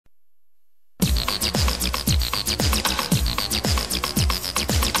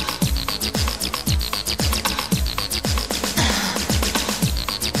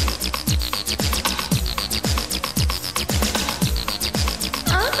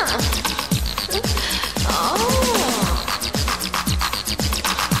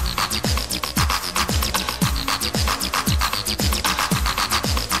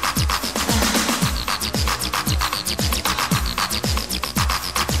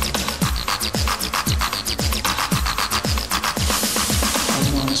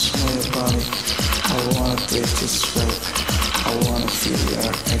dip to sweat. I wanna feel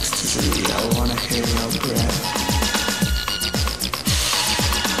your ecstasy. I wanna hear your breath.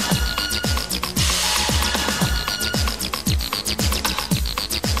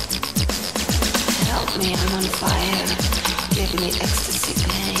 Help me, I'm on fire. Give me ecstasy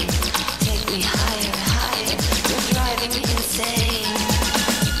pain. Take me higher, higher. You're driving me insane.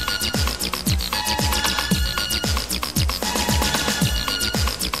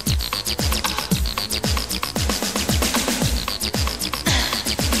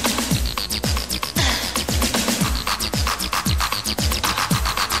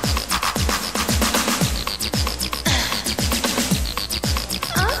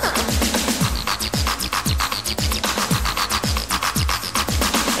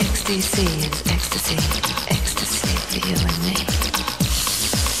 Ecstasy is ecstasy, ecstasy for you and me.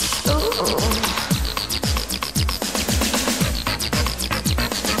 Ooh.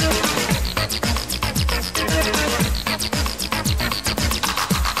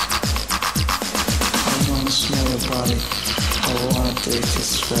 I wanna smell your body. I wanna dip to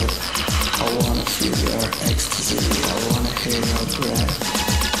sweat. I wanna feel your ecstasy. I wanna hear your breath.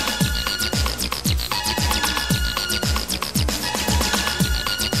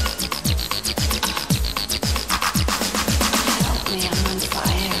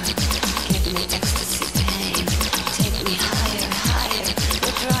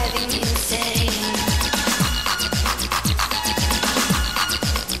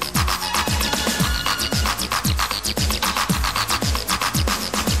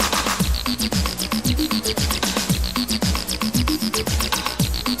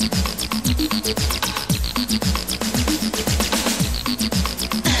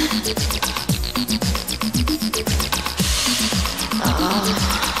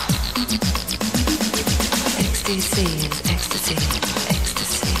 Ecstasy is ecstasy,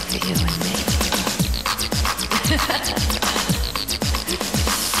 ecstasy for you and me.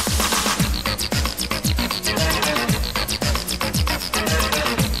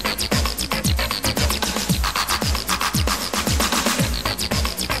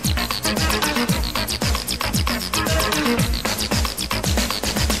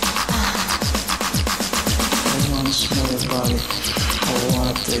 I wanna smell your body. I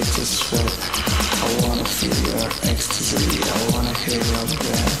wanna dip to sweat. I wanna feel your ecstasy. I wanna hear your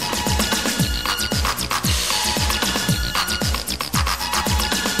breath.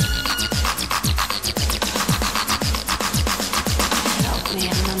 Help me,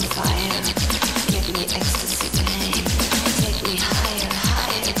 I'm on fire. Give me ecstasy pain. Take me higher,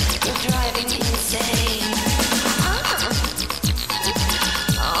 higher. You're driving me insane.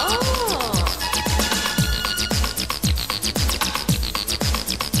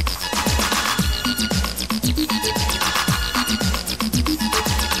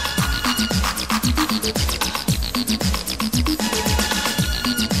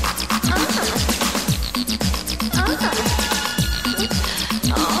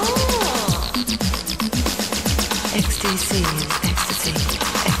 Ecstasy is ecstasy,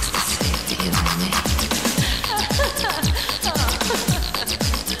 ecstasy for you and me.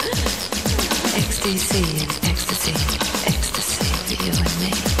 Ecstasy is ecstasy, ecstasy for you and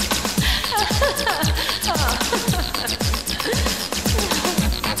me.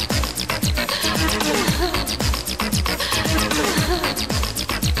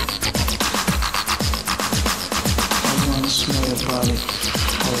 I wanna smell your body.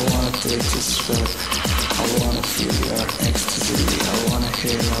 I wanna dip to sweat. I wanna feel your ecstasy. I wanna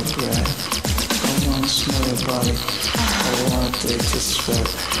hear your breath. I wanna smell your body. I wanna dip to sweat.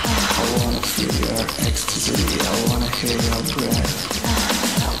 I wanna feel your ecstasy. I wanna hear your breath.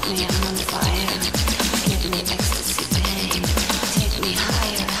 Help me, I'm on fire. Give me ecstasy pain. Take me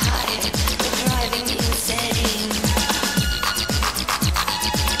higher, higher. You're driving me insane.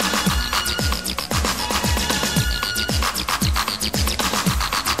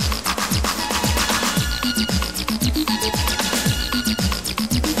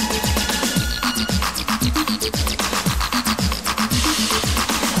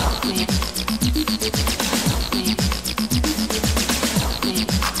 Help me. Help me. Help me.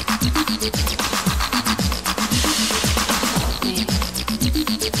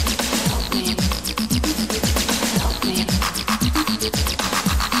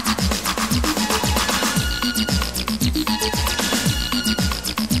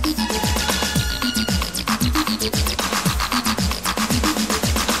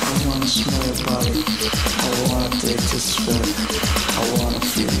 smell your body. I wanna take this sweat. I wanna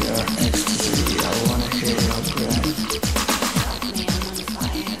feel your ecstasy.